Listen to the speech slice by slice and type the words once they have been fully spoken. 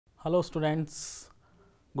Hello students,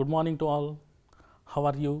 good morning to all. How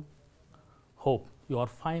are you? Hope you are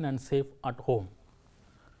fine and safe at home.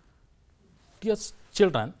 Dear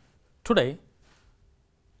children, today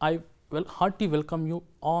I will heartily welcome you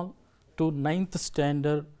all to 9th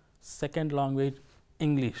standard second language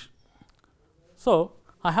English. So,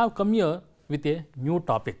 I have come here with a new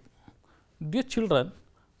topic. Dear children,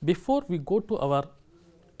 before we go to our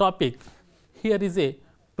topic, here is a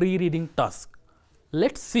pre-reading task.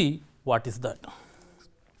 Let us see what is that.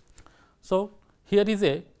 So, here is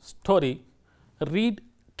a story, read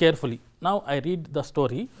carefully. Now, I read the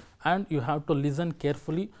story and you have to listen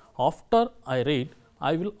carefully. After I read,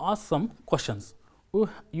 I will ask some questions.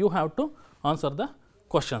 You have to answer the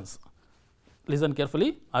questions. Listen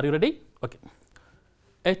carefully. Are you ready? Okay.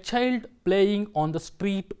 A child playing on the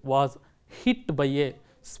street was hit by a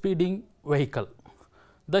speeding vehicle.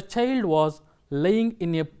 The child was lying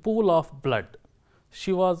in a pool of blood.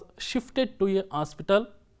 She was shifted to a hospital.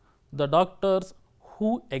 The doctors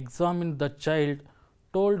who examined the child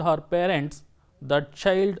told her parents that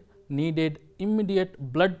child needed immediate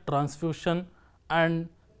blood transfusion and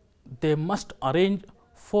they must arrange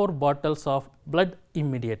 4 bottles of blood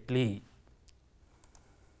immediately.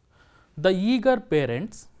 The eager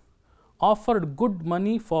parents offered good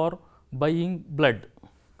money for buying blood.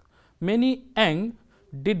 Many young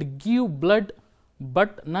did give blood,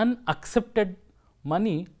 but none accepted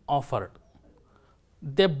money offered.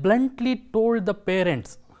 They bluntly told the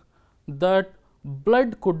parents that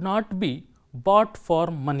blood could not be bought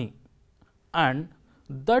for money and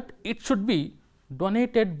that it should be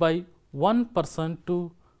donated by one person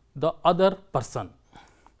to the other person.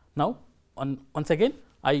 Now, once again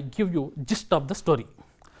I give you gist of the story.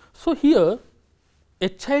 So, here a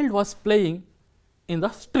child was playing in the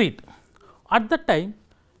street. At the time,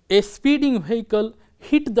 a speeding vehicle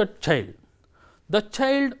hit the child. The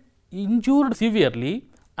child injured severely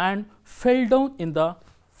and fell down in the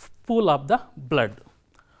pool of the blood.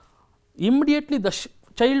 Immediately, the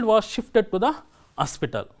child was shifted to the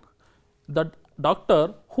hospital. The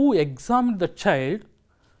doctor who examined the child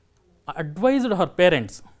advised her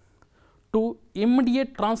parents to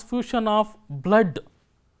immediate transfusion of blood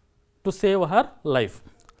to save her life.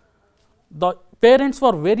 The parents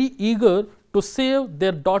were very eager to save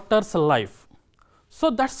their daughter's life. So,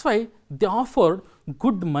 that is why they offered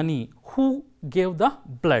good money who gave the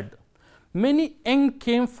blood. Many young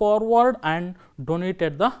came forward and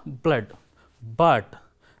donated the blood, but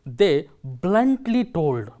they bluntly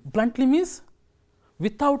told, bluntly means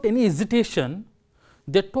without any hesitation,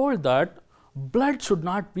 they told that blood should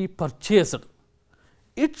not be purchased.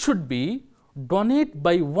 It should be donated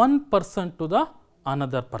by one person to the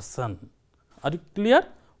another person. Are you clear?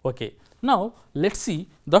 Okay. Now, let us see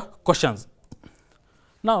the questions.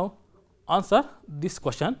 Now, answer this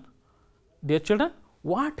question. Dear children,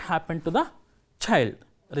 what happened to the child?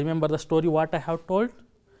 Remember the story what I have told?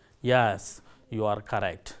 Yes, you are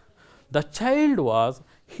correct. The child was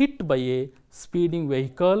hit by a speeding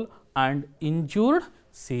vehicle and injured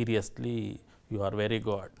seriously. You are very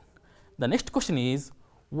good. The next question is,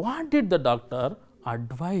 what did the doctor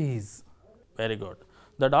advise? Very good.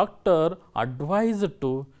 The doctor advised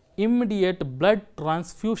to immediate blood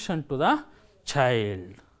transfusion to the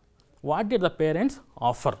child. What did the parents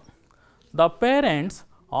offer? The parents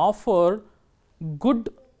offered good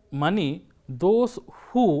money those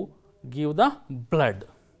who give the blood.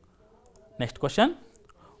 Next question.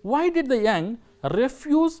 Why did the young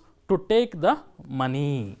refuse to take the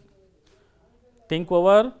money? Think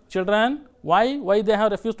over, children. Why they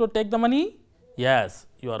have refused to take the money? Yes,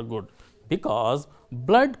 you are good. Because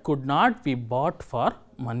blood could not be bought for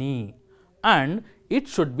money and it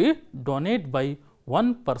should be donated by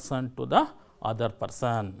one person to the other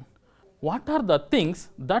person. What are the things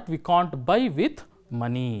that we can't buy with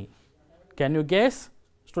money? Can you guess,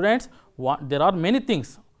 students? There are many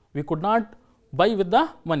things we could not buy with the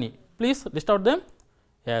money. Please list out them.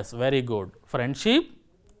 Yes, very good. Friendship.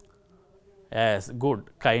 Yes,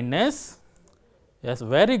 good. Kindness. Yes,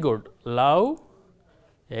 very good. Love.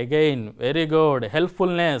 Again, very good.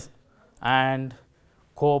 Helpfulness and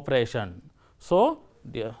cooperation. So,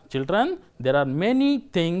 dear children, there are many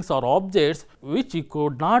things or objects which you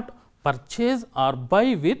could not purchase or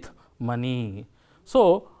buy with money.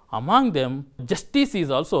 So, among them, justice is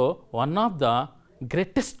also one of the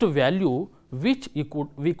greatest value which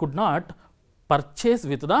we could not purchase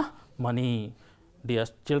with the money. Dear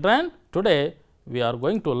children, today we are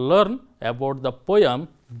going to learn about the poem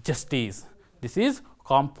Justice. This is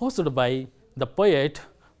composed by the poet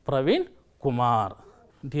Praveen Kumar.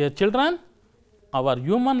 Dear children, our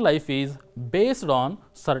human life is based on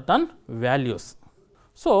certain values.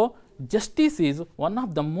 So, justice is one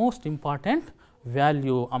of the most important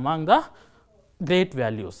value among the great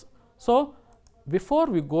values. So, before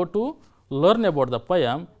we go to learn about the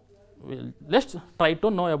poem, let us try to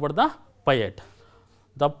know about the poet.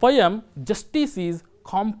 The poem Justice is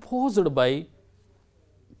composed by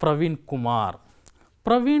Praveen Kumar.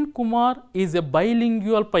 Praveen Kumar is a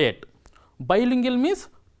bilingual poet. Bilingual means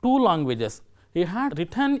two languages. He had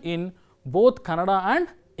written in both Kannada and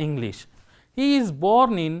English. He is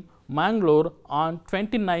born in Mangalore on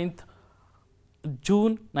 29th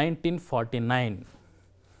June 1949.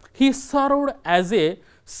 He served as a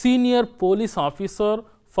senior police officer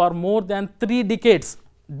for more than 3 decades.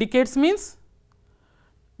 Decades means?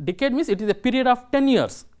 Decade means it is a period of 10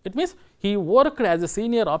 years. It means he worked as a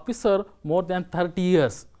senior officer more than 30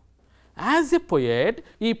 years. As a poet,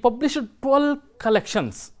 he published 12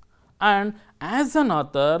 collections, and as an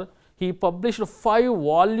author, he published 5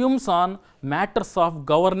 volumes on matters of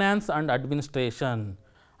governance and administration.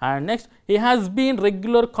 And next, he has been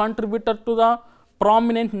regular contributor to the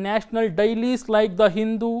prominent national dailies like the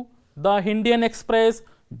Hindu, the Indian Express,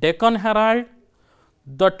 Deccan Herald,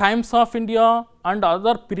 the Times of India, and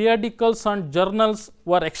other periodicals and journals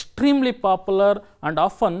were extremely popular and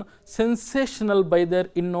often sensational by their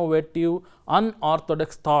innovative,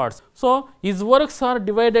 unorthodox thoughts. So, his works are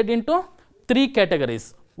divided into 3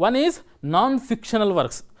 categories. One is non-fictional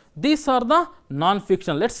works. These are the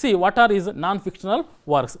non-fictional. Let us see what are his non-fictional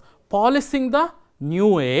works. Policing the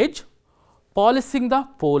New Age, Policing the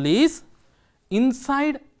Police,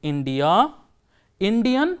 Inside India,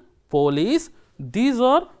 Indian Police. These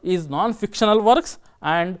are his non-fictional works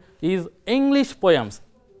and his English poems.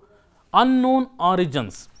 Unknown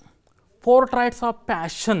Origins, Portraits of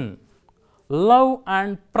Passion, Love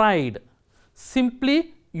and Pride,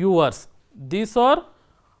 Simply Yours. These are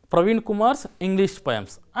Praveen Kumar's English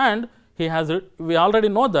poems, and he has, we already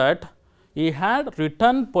know that he had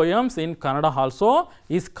written poems in Kannada also.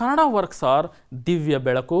 His Kannada works are Divya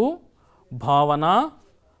Belaku, Bhavana,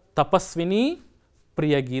 Tapaswini,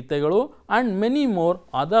 Priya Geetegalu, and many more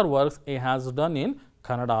other works he has done in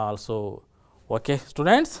Kannada also. Okay,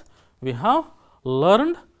 students, we have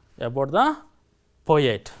learned about the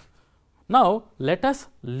poet. Now, let us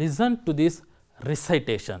listen to this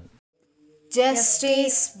recitation.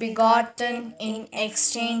 Justice begotten in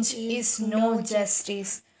exchange is no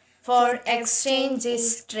justice, for exchange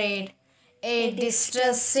is trade, a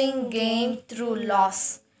distressing gain through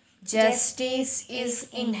loss. Justice is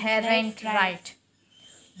inherent right.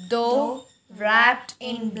 Though wrapped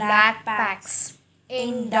in black packs,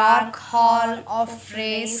 in dark hall of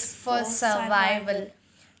race for survival,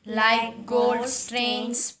 like gold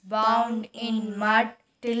strains bound in mud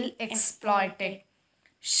till exploited.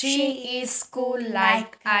 She is cool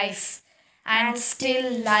like ice and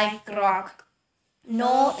still like rock.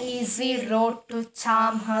 No easy road to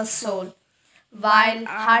charm her soul, while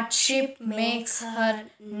hardship makes her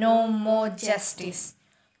no more justice.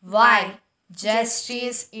 While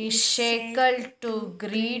justice is shackled to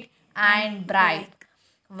greed and bribe,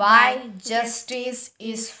 while justice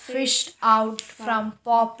is fished out from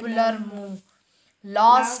popular mood,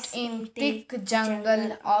 lost in thick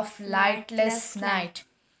jungle of lightless night,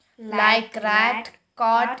 like rat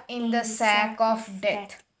caught in the sack of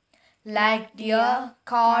death, like deer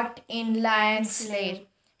caught in lion's lair.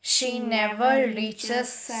 She never reaches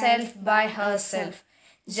self by herself.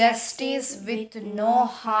 Justice with no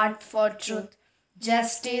heart for truth,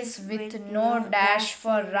 justice with no dash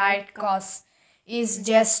for right cause. Is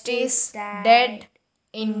justice dead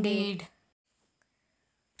indeed?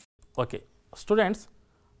 Okay, students,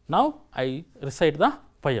 now I recite the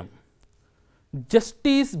poem.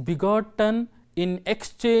 Justice begotten in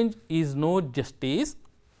exchange is no justice,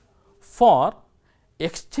 for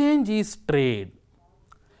exchange is trade,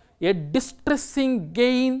 a distressing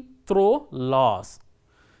gain through loss.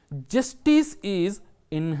 Justice is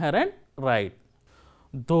inherent right.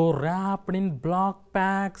 Though wrapped in black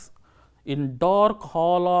packs, in dark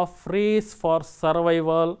hall of race for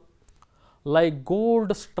survival, like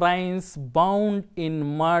gold strains bound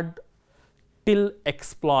in mud till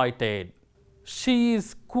exploited. She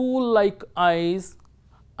is cool like ice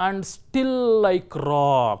and still like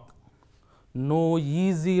rock. No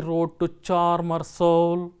easy road to charm her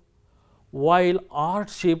soul, while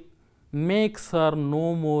hardship makes her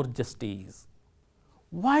no more justice.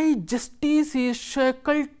 Why justice is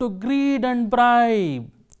shackled to greed and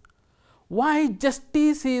bribe? Why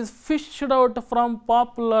justice is fished out from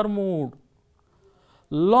popular mood,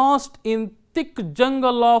 lost in thick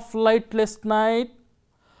jungle of lightless night,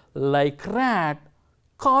 like rat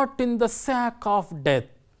caught in the sack of death,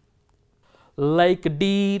 like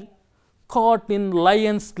deer caught in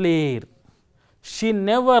lion's lair. She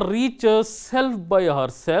never reaches self by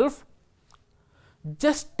herself.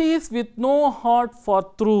 Justice with no heart for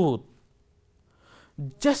truth.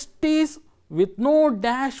 Justice with no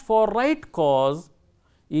dash for right cause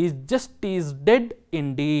is justice dead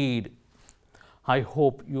indeed. I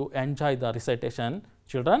hope you enjoy the recitation,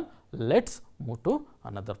 children. Let's move to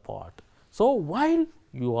another part. So, while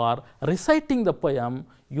you are reciting the poem,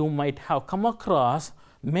 you might have come across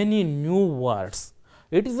many new words.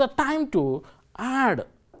 It is a time to add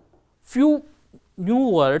few new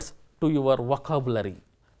words to your vocabulary.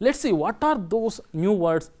 Let's see what are those new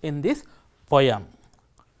words in this poem.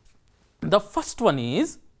 The first one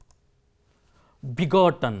is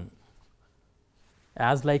begotten.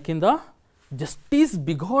 As like in the justice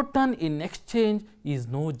begotten in exchange is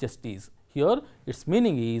no justice. Here its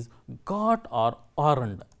meaning is got or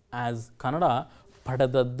earned, as Kannada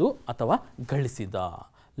padadaddu athava ganisida.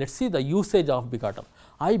 Let's see the usage of begotten.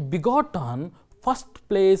 I begotten first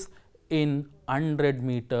place in 100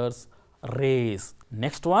 meters race.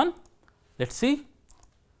 Next one, let's see.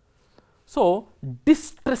 So,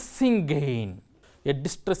 distressing gain, a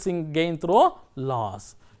distressing gain through loss.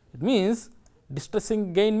 It means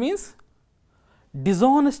distressing gain means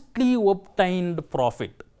dishonestly obtained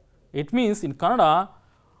profit. It means in Kannada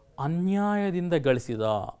ಅನ್ಯಾಯದಿಂದ ಗಳಿಸಿದ,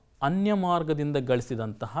 ಅನ್ಯ ಮಾರ್ಗದಿಂದ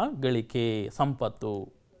ಗಳಿಸಿದಂತಹ ಗಳಿಕೆ, ಸಂಪತ್ತು.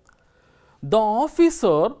 The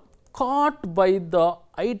officer caught by the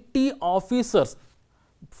IT officers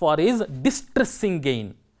for his distressing gain.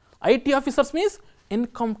 IT officers means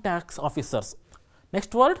income tax officers.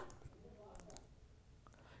 Next word,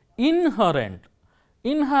 inherent.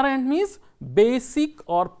 Inherent means basic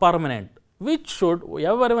or permanent, which should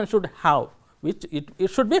everyone should have, which it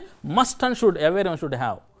should be must and should everyone should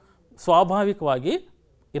have. ಸ್ವಾಭಾವಿಕವಾಗಿ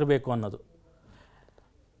ಇರಬೇಕು ಅನ್ನೋದು.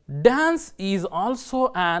 Dance is also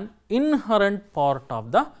an inherent part of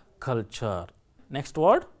the culture. Next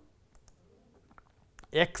word,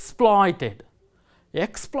 exploited.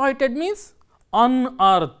 Exploited means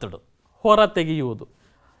unearthed, ಹೊರ ತೆಗೆಯುವುದು.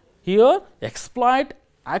 Here exploit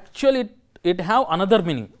actually it have another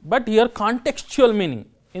meaning, but here contextual meaning.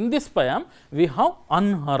 In this poem we have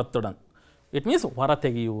unearthed. It means ಹೊರ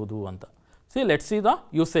ತೆಗೆಯುವುದು ಅಂತ. See, let's see the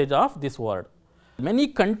usage of this word. Many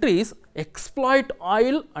countries exploit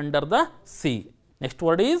oil under the sea. Next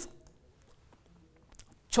word is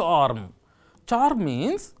charm. Charm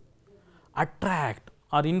means attract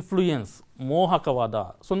or influence, ಮೋಹಕವಾದ,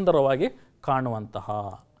 ಸುಂದರವಾಗಿ ಕಾಣುವಂತಹ.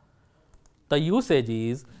 The usage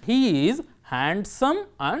is he is handsome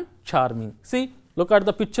and charming. See, look at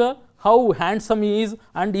the picture, how handsome he is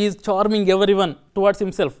and he is charming everyone towards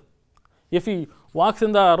himself. If he walks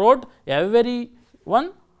in the road, everyone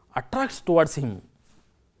attracts towards him.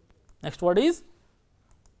 Next word is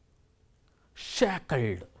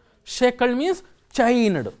shackled. Shackled means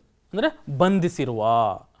chained, ಅಂದರೆ ಬಂಧಿಸಿರುವ.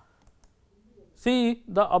 See,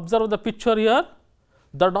 observe the picture here.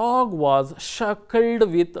 The dog was shackled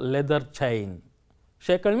with leather chain.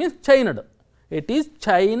 Shackled means chained. It is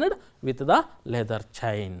chained with the leather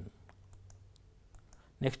chain.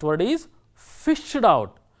 Next word is fished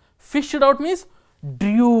out. Fished out means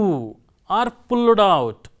drew or pulled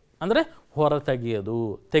out, ಅಂದರೆ ಹೊರ ತೆಗೆಯೋದು,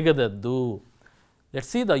 ತೆಗೆದದ್ದು. Let's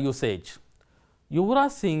see the usage.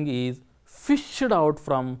 Yuvraj Singh is fished out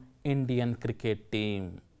from Indian cricket team.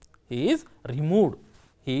 He is removed.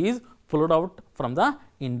 He is pulled out from the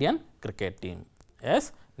Indian cricket team. Yes.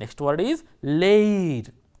 Next word is lair.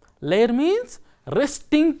 Lair means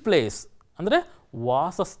resting place, ಅಂದರೆ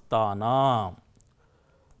ವಾಸಸ್ಥಾನ.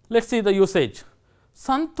 Let's see the usage.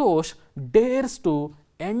 Santosh dares to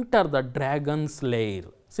enter the dragon's lair.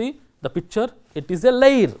 See the picture, it is a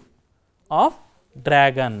lair of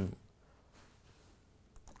dragon.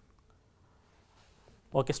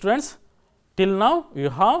 Okay students, till now you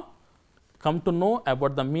have come to know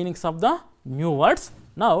about the meanings of the new words.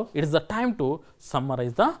 Now it is the time to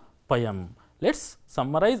summarize the poem. Let's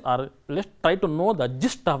summarize or let's try to know the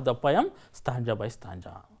gist of the poem stanza by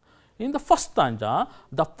stanza. In the first stanza,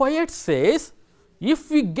 the poet says, if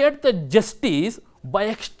we get the justice by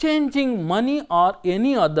exchanging money or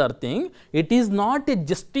any other thing, it is not a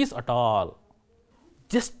justice at all.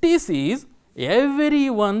 Justice is every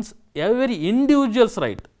individual's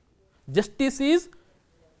right. Justice is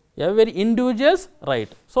every individual's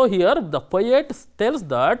right. So, here the poet tells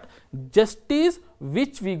that justice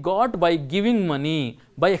which we got by giving money,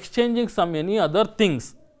 by exchanging some any other things,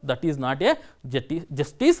 that is not a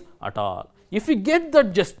justice at all. If we get that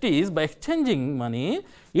justice by exchanging money,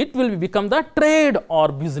 it will become the trade or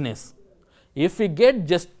business. If we get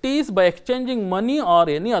justice by exchanging money or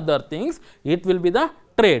any other things, it will be the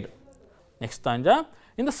trade. Next stanza.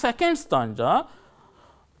 In the second stanza,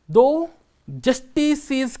 though justice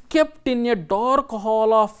is kept in a dark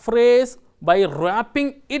hall of phrase by wrapping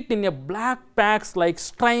it in a black packs like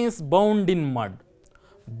strains bound in mud,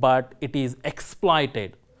 but it is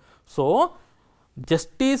exploited. So,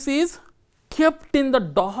 justice is kept in the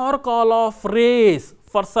dark hall of race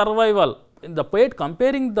for survival. In the poet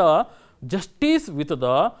comparing the justice with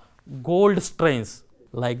the gold strains,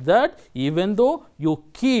 like that, even though you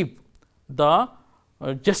keep the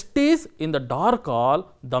justice in the dark hall,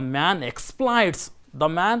 the man exploits, the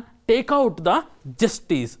man take out the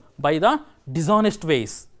justice by the dishonest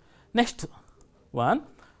ways. Next one,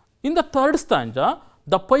 in the third stanza,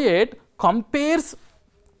 the poet compares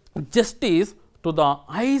justice to the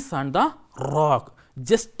ice and the rock.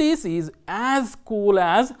 Justice is as cool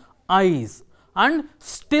as ice and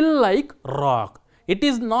still like rock. It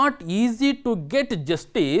is not easy to get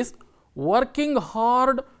justice. Working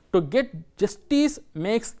hard to get justice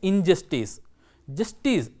makes injustice.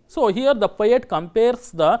 Justice. So, here the poet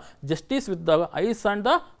compares the justice with the ice and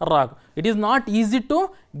the rock. It is not easy to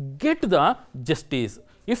get the justice.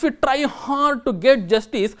 If you try hard to get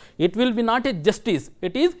justice, it will be not a justice,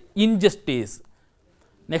 it is injustice.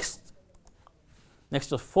 Next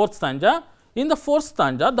fourth stanza. In the fourth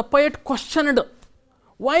stanza, the poet questioned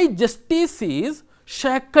why justice is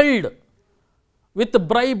shackled with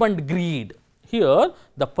bribe and greed. Here,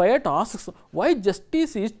 the poet asks why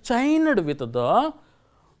justice is chained with the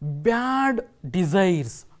bad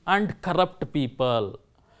desires and corrupt people.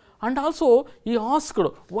 And also, he asked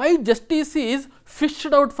why justice is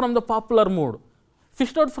fished out from the popular mood.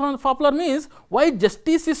 Fished out from the popular means why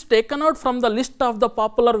justice is taken out from the list of the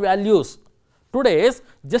popular values. Today's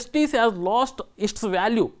justice has lost its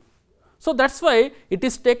value. So, that is why it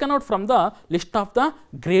is taken out from the list of the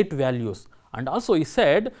great values. And also he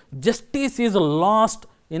said justice is lost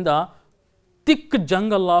in the thick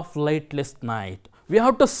jungle of lightless night. We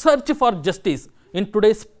have to search for justice. In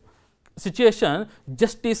today's situation,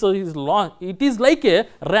 justice is lost. It is like a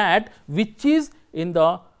rat which is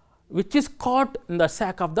caught in the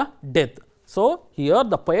sack of the death. So, here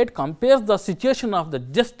the poet compares the situation of the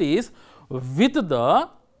justice with the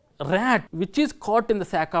rat which is caught in the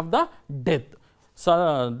sack of the death.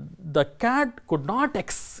 So, the cat could not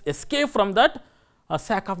escape from that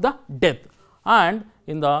sack of the death. And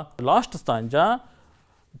in the last stanza,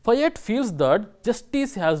 poet feels that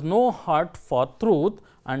justice has no heart for truth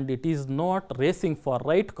and it is not racing for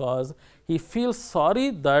right cause. He feels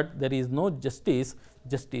sorry that there is no justice,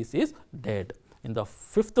 justice is dead. In the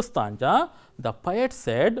fifth stanza, the poet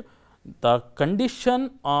said the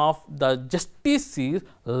condition of the justice is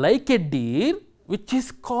like a deer which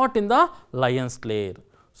is caught in the lion's lair.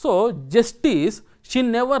 So, justice, she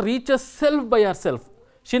never reaches self by herself.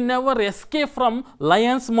 She never escapes from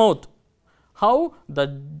lion's mouth. How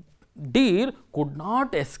the deer could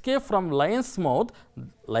not escape from lion's mouth,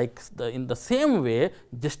 like in the same way,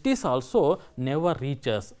 justice also never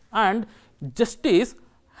reaches. And justice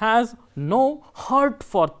has no heart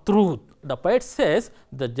for truth. The poet says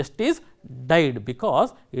the justice died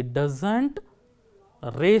because it does not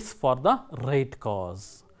race for the right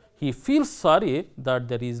cause. He feels sorry that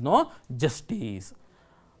there is no justice.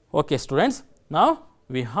 Okay, students, now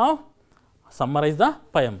we have summarized the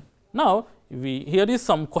poem. Now, here is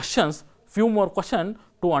some questions, few more questions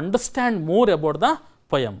to understand more about the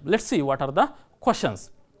poem. Let us see what are the questions.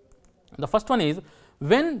 The first one is,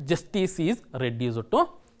 when justice is reduced to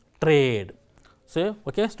trade. So,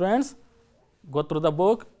 okay, students, go through the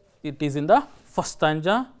book. It is in the first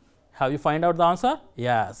stanza. Have you find out the answer?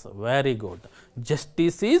 Yes, very good.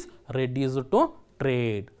 Justice is reduced to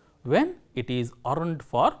trade when it is earned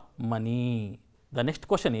for money. The next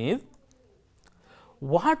question is,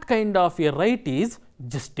 what kind of a right is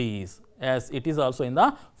justice? As it is also in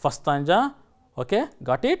the first stanza. Okay,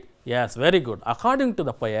 got it? Yes, very good. According to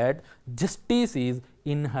the poet, justice is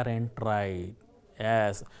inherent right.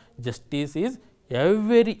 Yes, justice is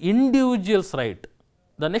every individual's right.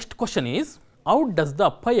 The next question is, how does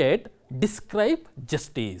the poet describe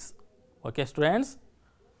justice? Okay, students,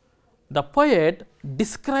 the poet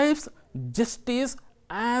describes justice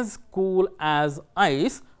as cool as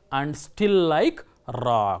ice and still like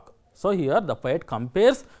rock. So, here the poet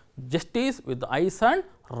compares justice with ice and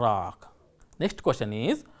rock. Next question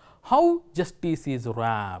is, how justice is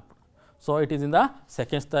wrapped? So, it is in the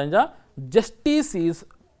second stanza. Justice is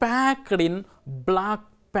packed in black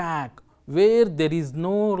pack where there is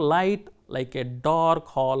no light, like a dark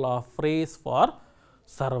hall of race for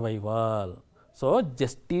survival. So,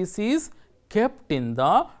 justice is kept in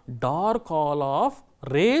the dark hall of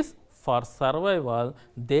race for survival.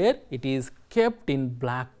 There it is kept in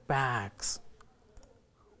black packs.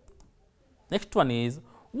 Next one is,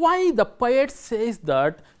 why the poet says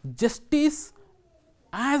that justice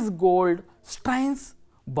as gold strains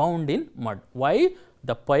bound in mud. Why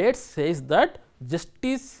the poet says that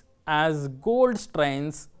justice as gold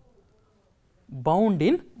strains bound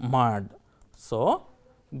in mud. So,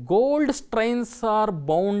 gold strains are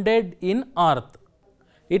bounded in earth.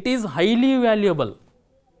 It is highly valuable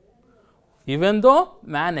even though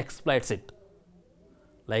man exploits it.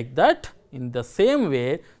 Like that, in the same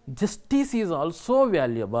way, justice is also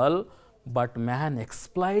valuable, but man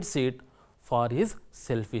exploits it for his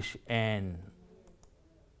selfish end.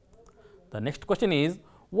 The next question is,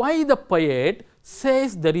 why the poet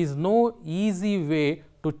says there is no easy way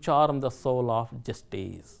to charm the soul of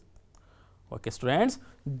justice. Okay, students,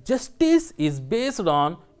 justice is based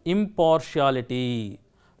on impartiality.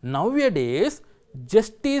 Nowadays,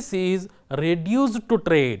 justice is reduced to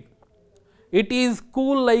trade. It is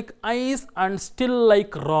cool like ice and still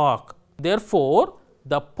like rock. Therefore,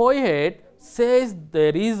 the poet says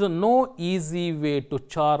there is no easy way to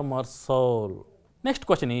charm our soul. Next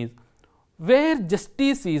question is, where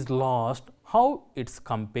justice is lost, how it's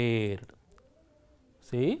compared?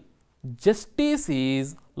 See, justice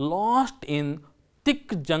is lost in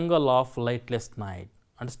thick jungle of lightless night.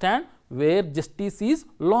 Understand? Where justice is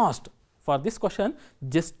lost. For this question,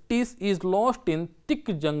 justice is lost in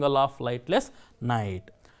thick jungle of lightless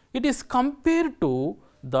night. It is compared to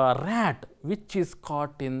the rat which is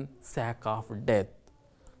caught in sack of death.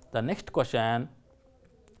 The next question,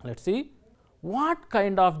 let's see, what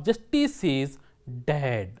kind of justice is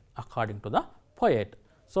dead according to the poet?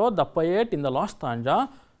 So, the poet in the last stanza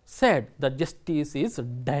said that justice is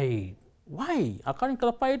dead. Why? According to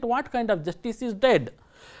the poet, what kind of justice is dead?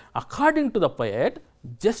 According to the poet,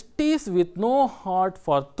 justice with no heart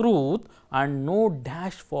for truth and no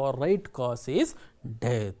dash for right cause is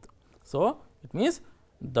death. So, it means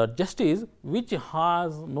the justice which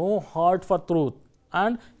has no heart for truth,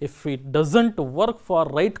 and if it does not work for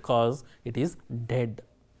right cause, it is dead.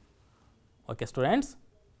 Okay, students,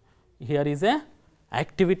 here is a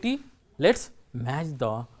activity. Let us match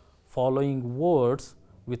the following words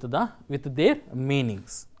with their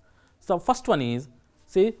meanings. So, first one is,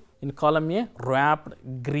 see, in column A, wrapped,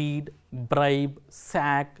 greed, bribe,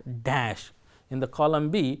 sack, dash. In the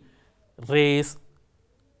column B, race,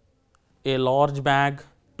 a large bag,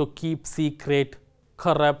 to keep secret,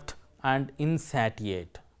 corrupt and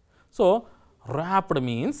insatiate. So, wrapped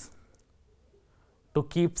means to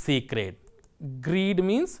keep secret, greed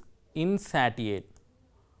means insatiate,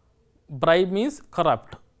 bribe means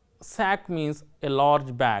corrupt, sack means a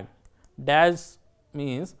large bag, dash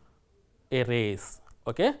means a race.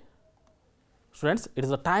 Okay. Students, it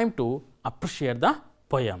is a time to appreciate the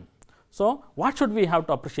poem. So, what should we have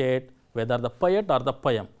to appreciate? Whether the poet or the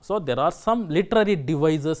poem. So, there are some literary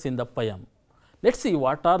devices in the poem. Let us see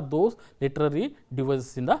what are those literary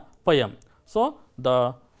devices in the poem. So,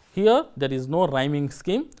 here there is no rhyming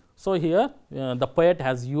scheme. So, here the poet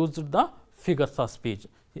has used the figures of speech.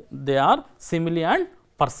 They are simile and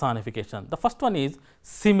personification. The first one is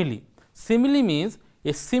simile. Simile means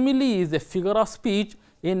a simile is a figure of speech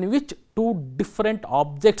in which two different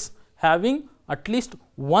objects having at least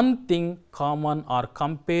one thing common are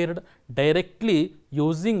compared directly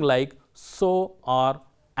using like so or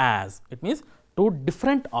as. It means two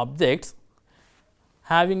different objects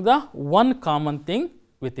having the one common thing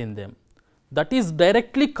within them, that is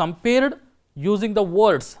directly compared using the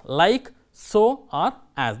words like, so or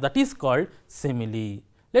as, that is called simile.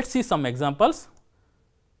 Let us see some examples.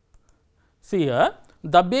 See here,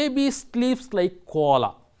 the baby sleeps like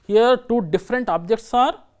koala. Here two different objects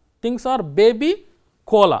are, things are baby,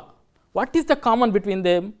 koala. What is the common between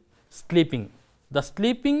them? Sleeping. The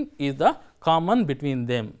sleeping is the common between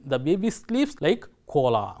them. The baby sleeps like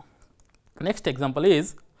koala. Next example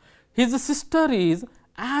is, his sister is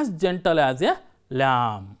as gentle as a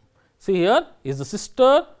lamb. See here, his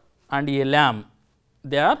sister and a lamb,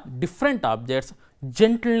 they are different objects.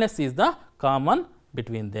 Gentleness is the common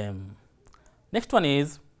between them. Next one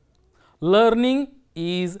is, learning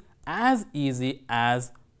is as easy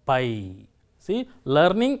as pie. See,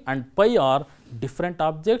 learning and pie are different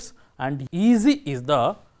objects and easy is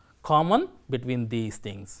the common between these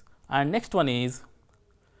things. And next one is,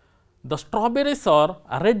 the strawberries are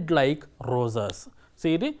red like roses.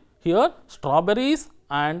 See here, strawberries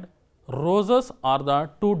and roses are the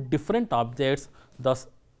two different objects. The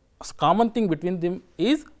common thing between them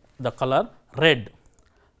is the color red.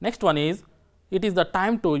 Next one is, it is the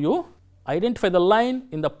time to you identify the line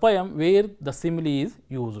in the poem where the simile is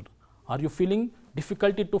used. Are you feeling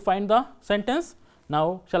difficulty to find the sentence?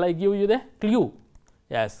 Now, shall I give you the clue?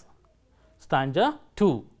 Yes, stanza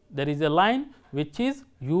 2. there is a line which is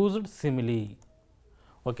used simile.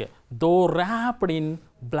 Okay. Though wrapped in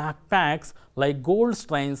black packs like gold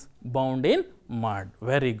strains bound in mud.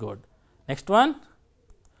 Very good. Next one,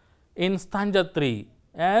 in stanza 3,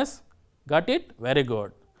 yes, got it? Very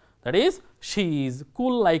good. That is, she is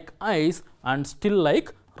cool like ice and still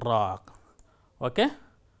like rock. Okay.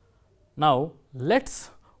 Now, let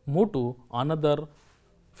us move to another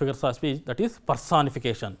figures of speech, that is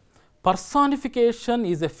personification. Personification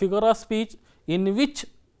is a figure of speech in which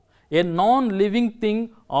a non-living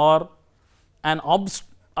thing or an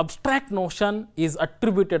abstract notion is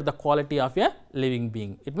attributed the quality of a living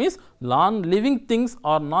being. It means non-living things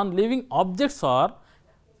or non-living objects are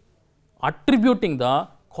attributing the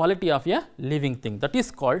quality of a living thing, that is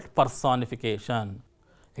called personification.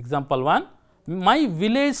 Example 1, my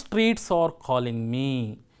village streets are calling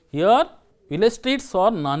me. Here village streets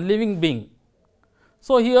are non-living being.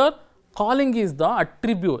 So, here calling is the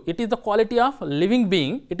attribute, it is the quality of living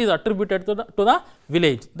being, it is attributed to the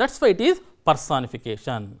village, that is why it is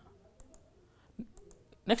personification.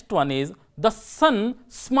 Next one is, the sun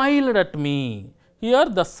smiled at me. Here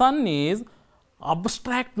the sun is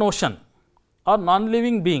abstract notion or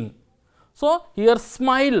non-living being. So, here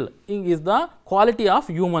smile is the quality of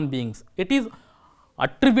human beings, it is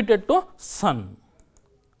attributed to sun.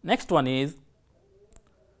 Next one is,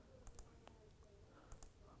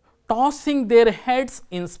 tossing their heads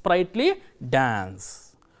in sprightly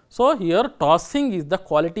dance. So, here tossing is the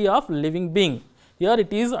quality of living being, here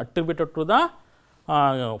it is attributed to the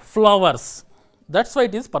flowers, that is why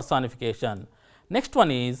it is personification. Next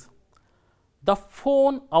one is, the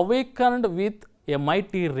phone awakened with a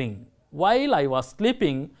mighty ring. While I was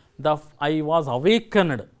sleeping, I was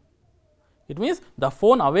awakened. It means the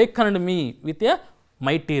phone awakened me with a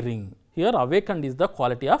mighty ring. Here awakened is the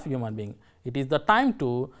quality of human being. It is the time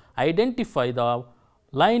to identify the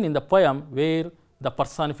line in the poem where the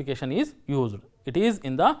personification is used. It is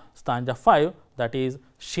in the stanza 5, that is,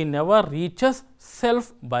 she never reaches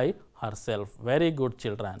self by herself. Very good,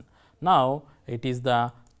 children. Now, it is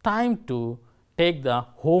the time to take the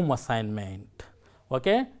home assignment.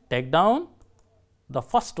 Okay? Take down. The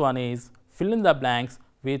first one is fill in the blanks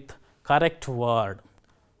with correct word.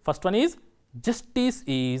 First one is, justice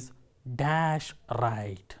is dash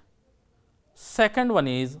right. Second one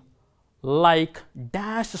is, like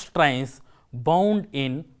dash strains bound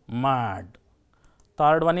in mud.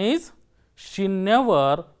 Third one is, she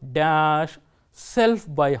never dash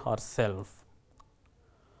self by herself.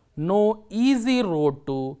 No easy road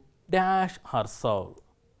to dash her soul.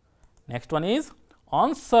 Next one is,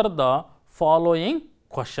 answer the following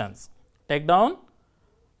questions. Take down,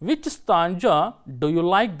 which stanza do you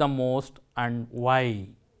like the most and why?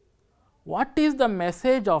 What is the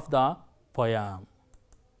message of the poem?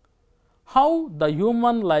 How the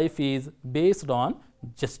human life is based on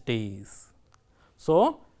justice.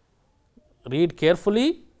 So, read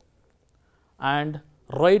carefully and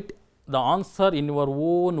write the answer in your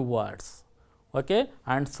own words, okay,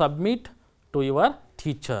 and submit to your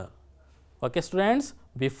teacher. Okay, students,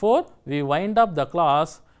 before we wind up the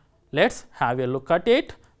class, let us have a look at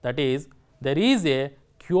it. That is, there is a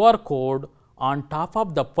QR code on top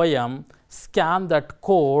of the poem. Scan that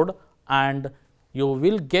code and you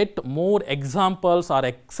will get more examples or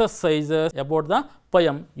exercises about the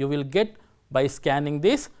poem you will get by scanning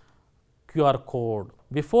this QR code.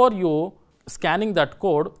 Before you scanning that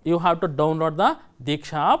code, you have to download the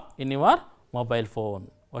Diksha app in your mobile phone.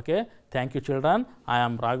 Okay. Thank you, children. I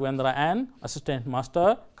am Raghavendra N, Assistant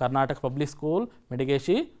Master, Karnataka Public School,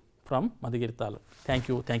 Medigeshi from Madhugiri Taluk. Thank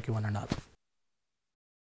you one and all.